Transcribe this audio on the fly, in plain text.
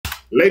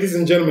Ladies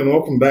and gentlemen,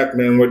 welcome back,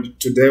 man.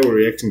 Today we're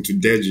reacting to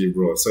Deji,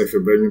 bro. So if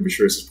you're brand new, be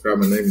sure to subscribe.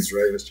 My name is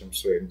Ray. Let's jump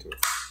straight into it.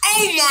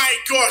 Oh my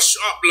gosh,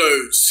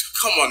 uploads.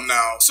 Come on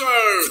now. So,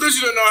 for those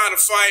who don't know how to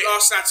fight,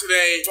 last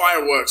Saturday,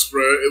 fireworks,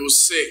 bro. It was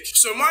sick.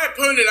 So my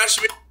opponent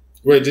actually...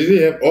 Wait, did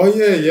he have... Oh,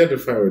 yeah, he had the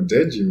fight with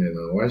Deji, man.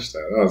 I watched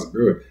that. That was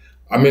good.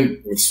 I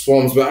mean, with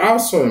Swarms, but I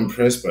was so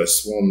impressed by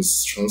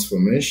Swarms'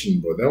 transformation,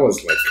 bro. That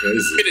was like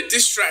crazy. He did a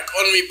diss track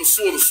on me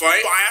before the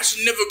fight, but I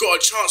actually never got a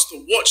chance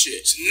to watch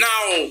it. So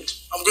now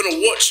I'm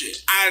gonna watch it,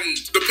 and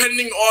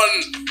depending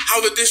on how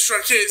the diss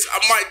track is,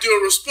 I might do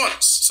a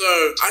response.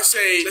 So I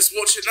say, let's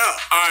watch it now.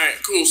 Alright,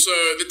 cool. So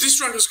the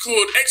diss track is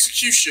called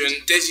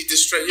Execution, Deji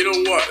diss track. You know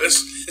what?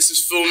 Let's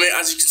just film it.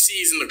 As you can see,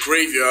 he's in the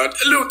graveyard.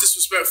 A little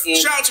disrespectful.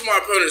 Shout out to my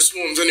opponent,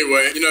 Swarms,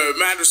 anyway. You know,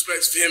 mad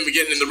respects for him for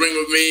getting in the ring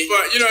with me.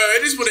 But, you know,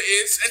 it is what it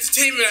is.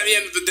 Entertainment at the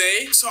end of the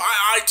day. So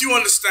I do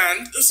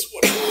understand. Let's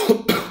watch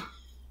it.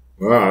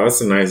 Wow,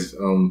 that's a nice,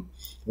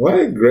 what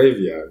a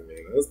graveyard,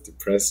 man. That's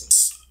depressing.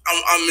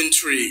 I'm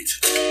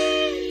intrigued.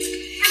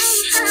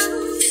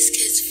 This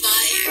kid's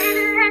fire.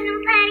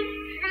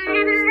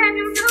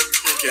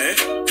 Okay.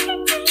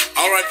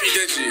 R.I.P.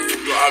 Deji.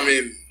 But I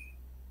mean,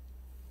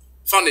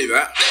 funny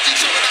that.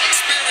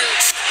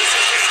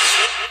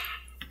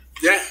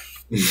 Yeah.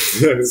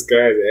 This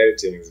guy is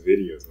editing his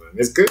videos, man.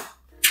 It's good.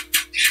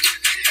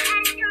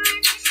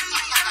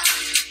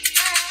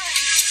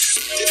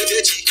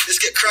 Deji, let's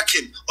get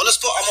cracking. On the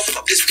spot, I'ma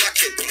pop this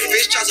blackhead.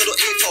 Face chance I don't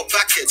aim for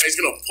backhead. He's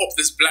gonna pop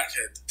this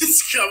blackhead.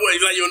 This guy, what,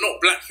 he's like, you're not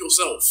black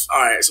yourself.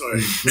 Alright,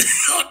 sorry.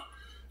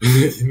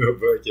 You know,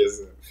 black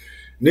yourself.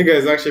 Nigga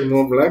is actually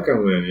more blacker,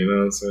 man. You know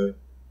what I'm saying?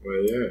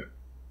 Well, yeah.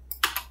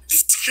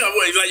 This guy,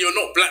 what, he's like, you're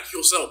not black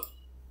yourself.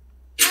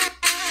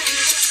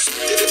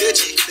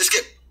 Deji, let's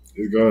get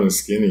He's going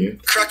skinny.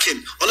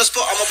 cracking. On the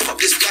spot, I'ma pop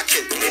this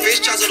blackhead. Face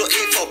chance I don't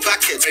aim for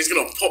backhead. He's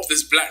gonna pop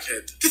this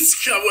blackhead. This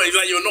guy, what, he's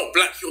like, you're not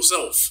black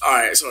yourself.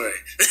 Alright, sorry.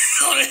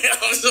 Alright,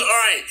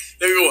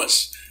 let me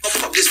watch. I'll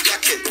pop this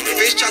blackhead.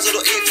 Face chance I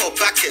don't aim for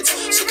backhead.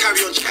 So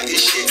carry on chatting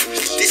shit.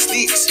 This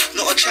sneaks,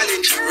 not a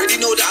challenge. Already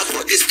know that I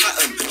got this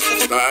pattern.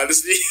 Nah,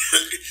 honestly,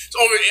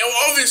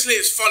 obviously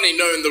it's funny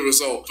knowing the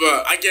result,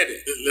 but I get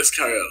it. Let's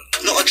carry on.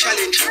 Not a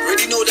challenge.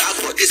 Already know that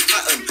I got this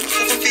pattern.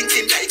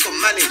 Thinking that he can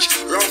manage.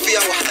 Round 3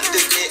 hour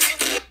handle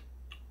it.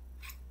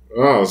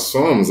 Wow,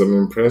 Psalms, I'm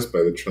impressed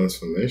by the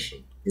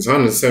transformation. He's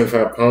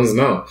 175 pounds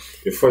now.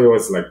 Before he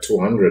was like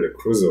 200, a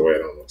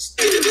cruiserweight almost.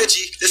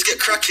 Deji, let's get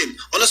cracking.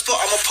 On the spot,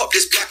 I'ma pop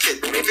this blackhead.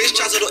 Face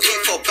chance I don't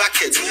aim for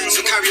backheads. So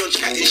carry on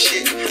chatting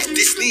shit.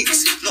 This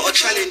sneaks, not a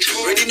challenge.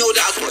 Already know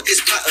that I got this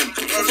pattern.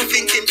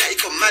 Thinking that he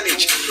can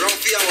manage. Round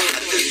 3 hour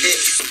handle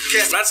it.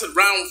 Man said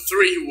round 3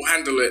 he will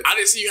handle it. I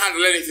didn't see you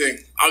handle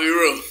anything. I'll be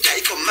real. That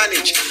he can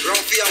manage. Round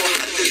 3 hour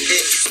handle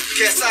it.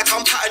 KSI,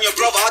 come pattern your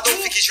brother. I don't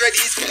think he's ready.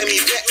 He's getting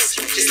me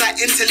vexed. It's like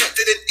intellect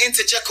didn't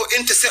interject or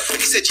intercept when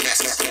he said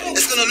yes.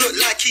 It's gonna look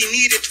like he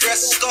needed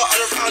rest.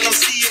 Started around, I'm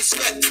seeing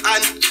sweat,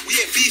 and we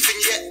ain't beefing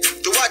yet.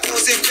 The white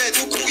girls in bed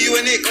will call you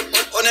a nigga.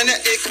 On the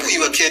net, they call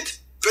you a kid.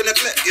 For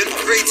neglect, you're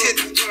not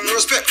rated. No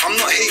respect, I'm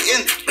not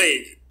hating.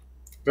 Hey.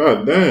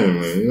 God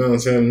damn, man. You know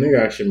what I'm saying? Nigga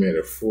actually made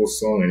a full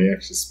song and he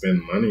actually spent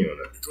money on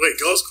it. Wait,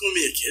 girls call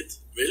me a kid?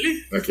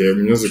 Really? Okay, a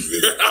music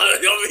video. I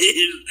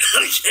mean,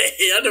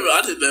 okay, I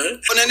didn't know.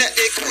 On the net,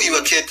 they call you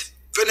a kid.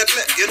 For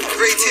neglect, you're not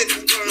rated.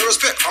 No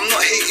respect, I'm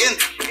not hating.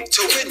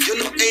 To win, you're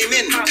not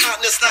aiming.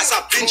 Countless nights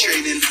I've been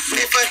training.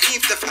 May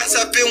 13th, the fans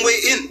have been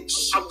waiting.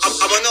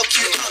 I'm a knock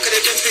you out, cause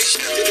they've been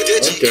patient.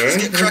 Deji, let's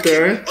get cracking.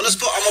 Okay. On the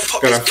spot, I'ma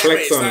pop Gotta this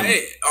flex Is on that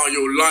him. it? Oh,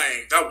 you're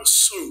lying. That was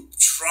so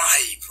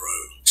dry,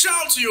 bro.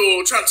 Shout out to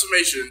your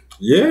transformation.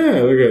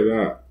 Yeah, look at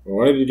that.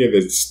 Why did you get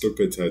the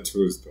stupid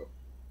tattoos, though?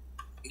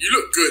 You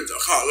look good, I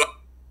can't lie.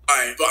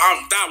 But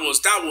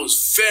that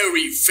was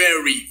very,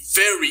 very,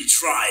 very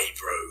dry,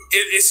 bro.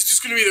 It's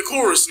just gonna be the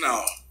chorus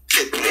now.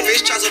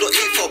 Face chance I don't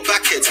aim for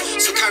backheads.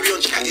 So carry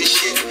on chatting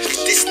shit.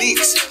 This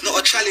sneaks, not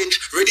a challenge.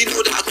 Already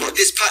know that I got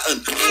this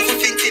pattern.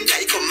 Thinking that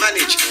he can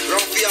manage.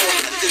 Round 3 hour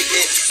handle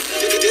it.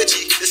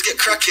 Deji, let's get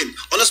cracking.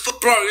 On the spot,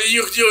 Bro,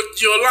 you're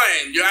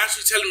lying. You're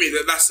actually telling me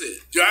that that's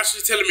it. You're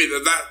actually telling me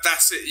that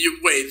that's it.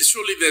 Wait,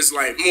 surely there's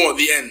like more at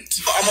the end.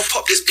 but I'ma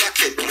pop this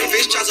blackhead.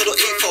 Face chance I don't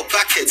aim for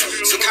backheads.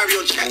 So carry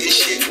on chatting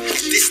shit.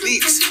 This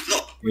sneaks,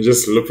 not We're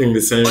just looking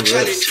the same a way.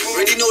 challenge.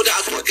 Already know that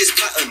I got this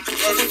pattern.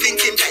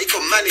 Thinking that he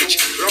can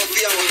manage. Round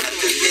 3 hour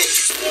handle it.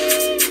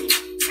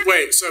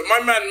 Wait, so my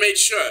man made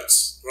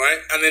shirts, right?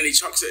 And then he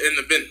chucks it in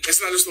the bin. It's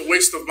not just a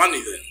waste of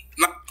money then.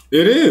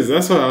 It is,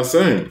 that's what I was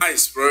saying.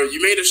 Nice, bro. You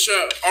made a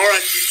shirt.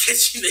 Alright, you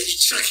get you, then you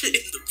chuck it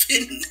in the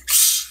bin.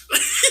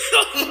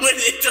 When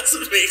it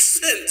doesn't make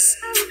sense.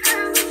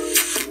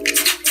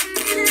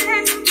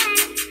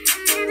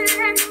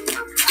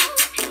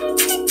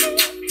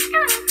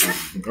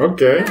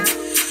 Okay.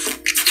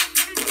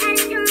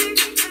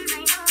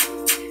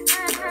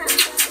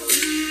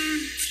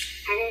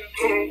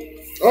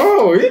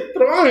 Oh, he's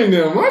throwing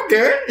them.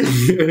 Okay.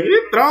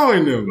 He's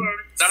throwing them.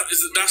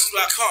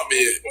 That can't be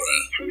it, bro.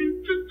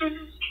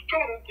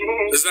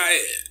 Is that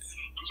it?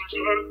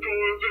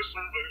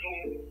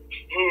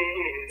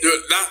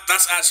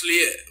 That's actually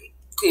it.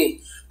 Cool.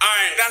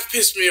 Alright, that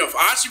pissed me off.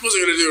 I actually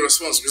wasn't going to do a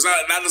response because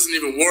that doesn't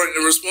even warrant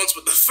a response,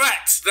 but the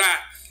fact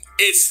that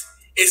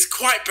it's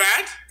quite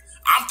bad,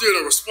 I'm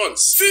doing a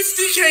response.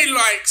 50k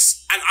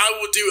likes and I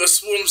will do a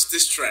Swarms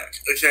diss track,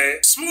 okay?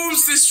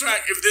 Swarms diss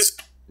track if this...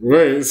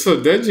 Wait,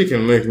 so Deji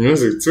can make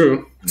music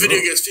too.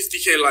 Video gets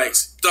 50k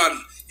likes.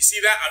 Done. You see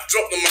that? I've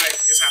dropped the mic.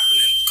 It's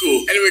happening.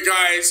 Cool. Anyway,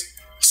 guys,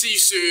 see you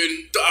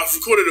soon. I've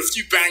recorded a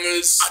few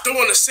bangers. I don't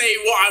want to say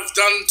what I've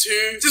done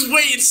too. Just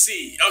wait and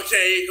see,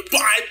 okay?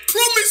 But I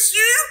promise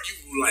you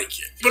will like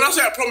it. But I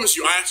say I promise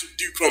you, I actually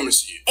do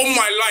promise you. On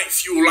my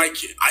life, you will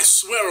like it. I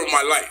swear on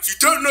my life. You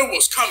don't know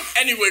what's coming.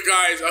 Anyway,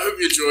 guys, I hope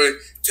you enjoy.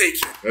 Take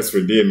care. That's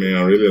for dear, man.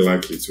 I really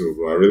like you too,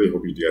 bro. I really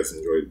hope you guys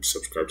enjoyed.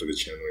 Subscribe to the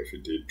channel if you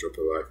did. Drop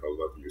a like. I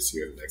love you. See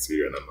you in the next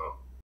video, and I'm out.